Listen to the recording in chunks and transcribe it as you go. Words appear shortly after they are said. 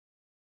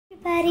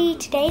Everybody,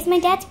 today's my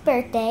dad's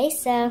birthday,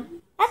 so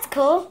that's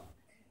cool.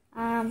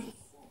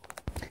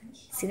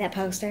 See that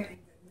poster?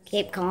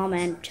 Keep calm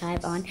and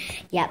chive on.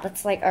 Yeah,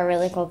 that's like a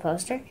really cool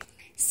poster.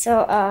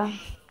 So,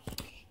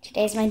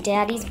 today's my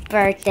daddy's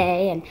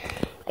birthday, and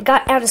I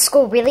got out of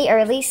school really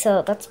early,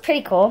 so that's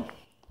pretty cool.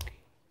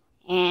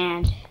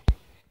 And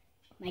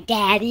my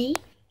daddy.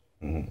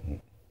 So,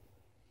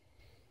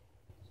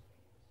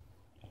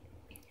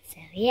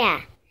 yeah,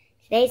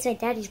 today's my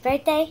daddy's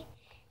birthday.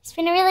 It's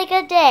been a really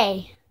good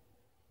day.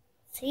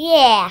 So,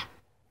 yeah.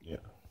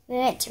 We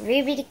went to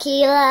Ruby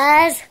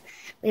Tequila's.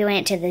 We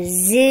went to the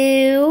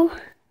zoo.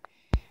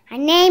 I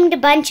named a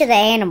bunch of the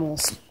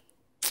animals.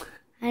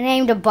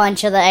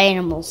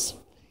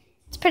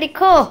 It's pretty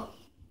cool.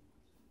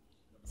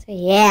 So,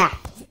 yeah.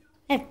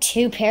 I have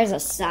 2 pairs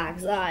of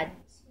socks on.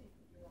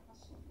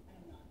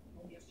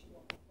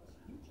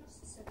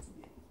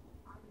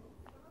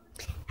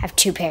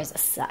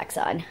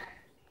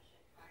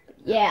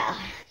 Yeah.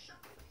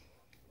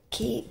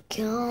 Keep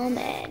calm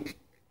and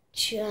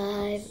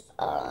drive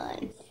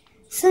on.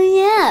 So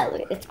yeah,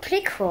 it's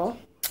pretty cool.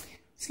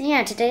 So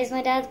yeah, today's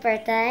my dad's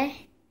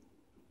birthday.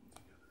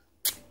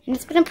 And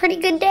it's been a pretty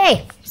good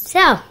day.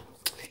 So,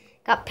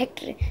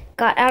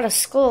 got out of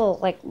school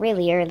like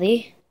really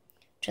early,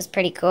 which was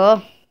pretty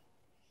cool.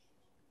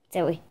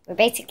 So we're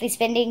basically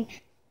spending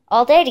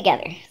all day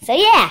together. So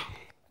yeah.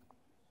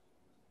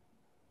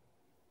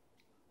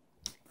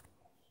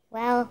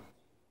 Well,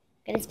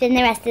 gonna spend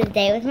the rest of the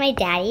day with my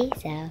daddy,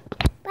 so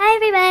bye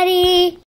everybody!